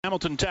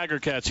Hamilton Tiger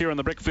Cats here on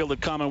the brickfield at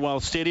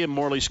Commonwealth Stadium.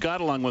 Morley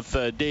Scott along with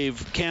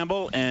Dave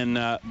Campbell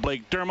and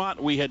Blake Dermott.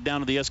 We head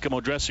down to the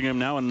Eskimo dressing room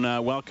now and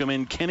welcome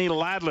in Kenny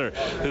Ladler,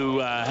 who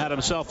had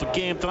himself a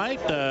game tonight.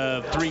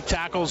 3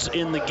 tackles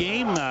in the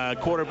game,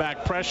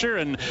 quarterback pressure,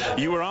 and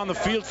you were on the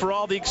field for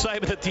all the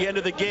excitement at the end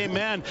of the game.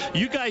 Man,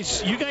 you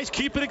guys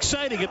keep it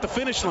exciting at the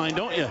finish line,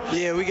 don't you?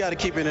 Yeah, we got to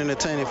keep it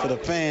entertaining for the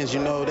fans. You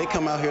know, they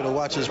come out here to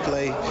watch us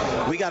play.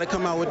 We got to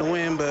come out with the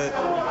win,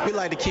 but we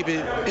like to keep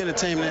it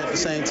entertainment at the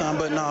same time.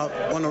 But no,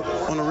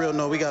 on a real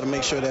note, we got to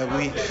make sure that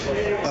we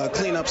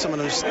clean up some of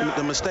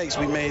the mistakes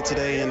we made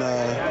today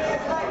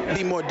and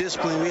be more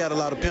disciplined. We had a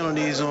lot of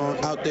penalties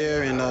out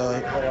there, and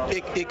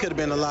it could have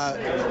been a lot.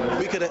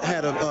 We could have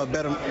had a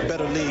better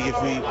league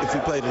if we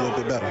played a little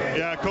bit better.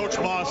 Yeah, Coach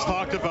Moss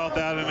talked about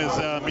that in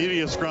his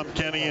media scrum,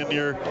 Kenny, and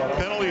your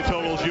penalty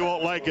totals. You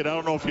won't like it. I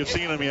don't know if you've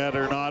seen them yet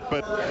or not,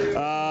 but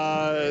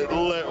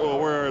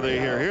where are they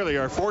here? Here they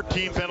are,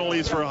 14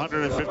 penalties for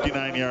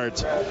 159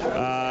 yards.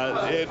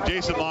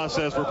 Jason Moss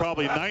says we're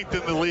probably 9th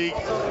in the league,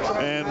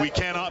 and we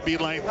cannot be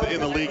 9th in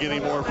the league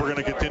anymore if we're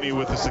going to continue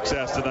with the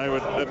success. And I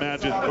would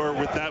imagine, or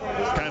with that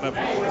kind of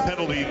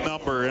penalty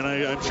number, and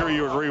I'm sure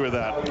you agree with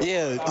that.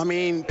 Yeah, I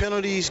mean,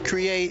 penalties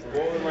creates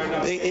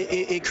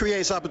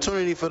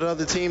opportunity for the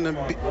other team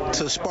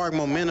to spark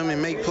momentum and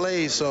make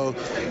plays. So,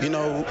 you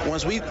know,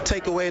 once we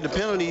take away the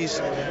penalties,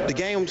 the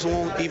games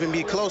won't even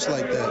be close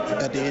like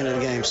that at the end of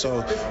the game.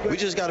 So we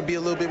just got to be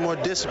a little bit more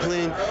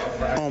disciplined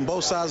on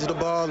both sides of the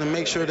ball and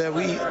make sure that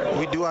we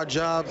do our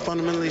job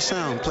fundamentally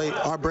sound, play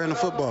our brand of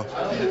football.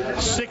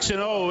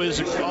 6-0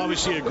 is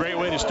obviously a great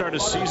way to start a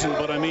season,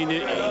 but I mean,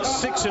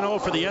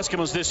 6-0 for the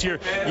Eskimos this year.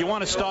 You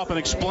want to stop and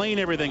explain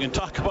everything and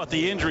talk about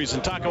the injuries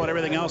and talk about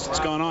everything else that's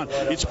gone on.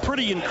 It's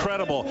pretty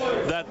incredible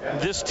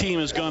that this team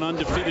has gone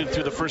undefeated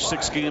through the first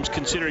 6 games,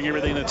 considering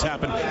everything that's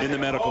happened in the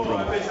medical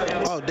room.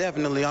 Oh,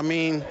 definitely. I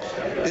mean,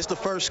 it's the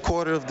first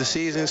quarter of the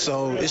season,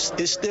 so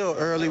it's still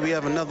early. We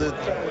have another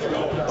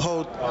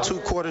whole 2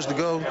 quarters to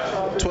go,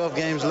 12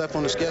 games left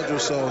on the schedule,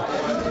 so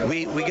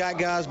we got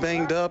guys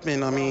banged up,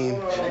 and I mean,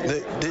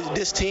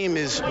 this team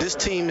is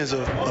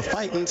a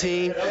fighting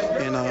team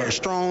and a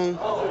strong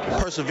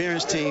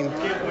perseverance team,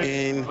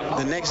 and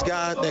the next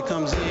guy that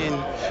comes in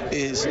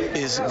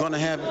is going to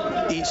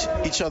have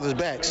each other's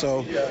back.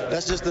 So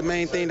that's just the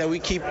main thing that we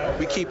keep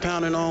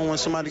pounding on. When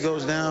somebody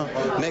goes down,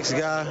 next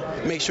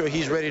guy, make sure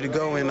he's ready to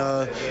go and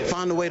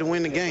find a way to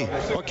win the game.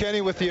 Well,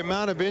 Kenny, with the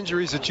amount of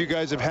injuries that you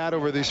guys have had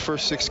over these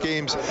first 6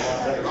 games,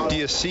 do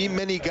you see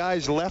many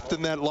guys left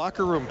in that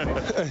locker room?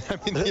 I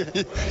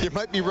mean, you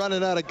might be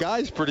running out of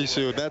guys pretty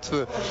soon. That's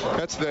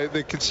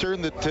the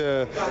concern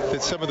that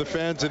some of the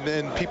fans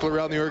and people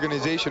around the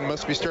organization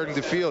must be starting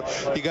to feel.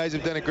 You guys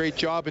have done a great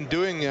job in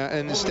doing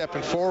and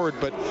stepping forward,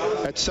 but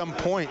at some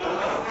point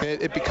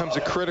it becomes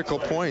a critical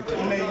point.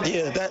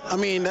 Yeah,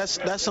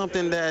 that's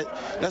something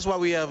that's why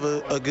we have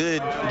a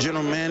good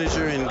general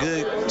manager and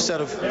good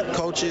set of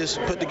coaches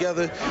put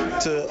together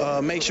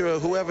to make sure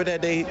whoever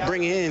that they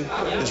bring in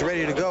is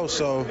ready to go.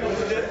 So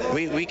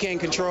we can't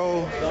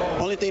control.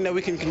 Only thing that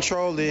we can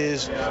control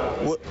is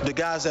what the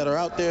guys that are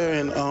out there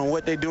and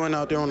what they're doing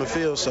out there on the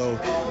field.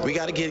 So we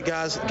got to get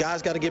guys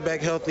got to get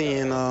back healthy,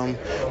 and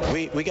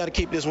we got to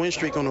keep this win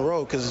streak on the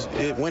road, because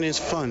winning's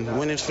fun,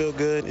 winning's feel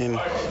good, and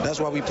that's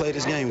why we play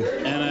this game.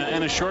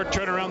 And a short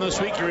turnaround this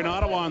week. You're in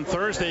Ottawa on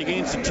Thursday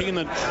against a team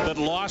that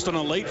lost on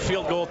a late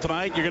field goal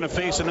tonight. You're going to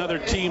face another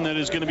team that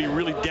is going to be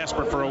really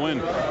desperate for a win.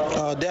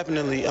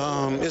 Definitely.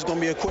 It's going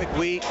to be a quick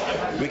week.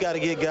 We got to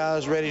get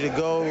guys ready to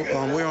go.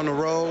 We're on the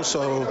road,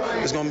 so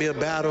it's going to be a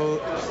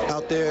battle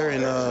out there,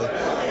 and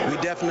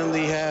we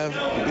definitely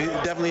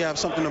have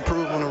something to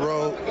prove on the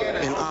road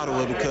in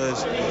Ottawa,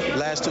 because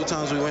last 2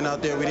 times we went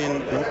out there, we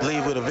didn't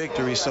leave with a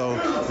victory. So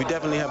we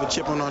definitely have a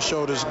chip on our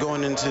shoulders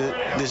going into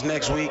this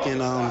next week, and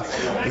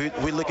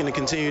we're looking to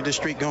continue this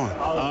streak going.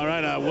 All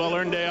right,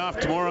 well-earned day off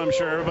tomorrow. I'm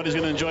sure everybody's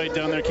going to enjoy it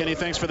down there. Kenny,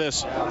 thanks for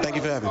this. Thank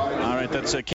you for having me. All right, that's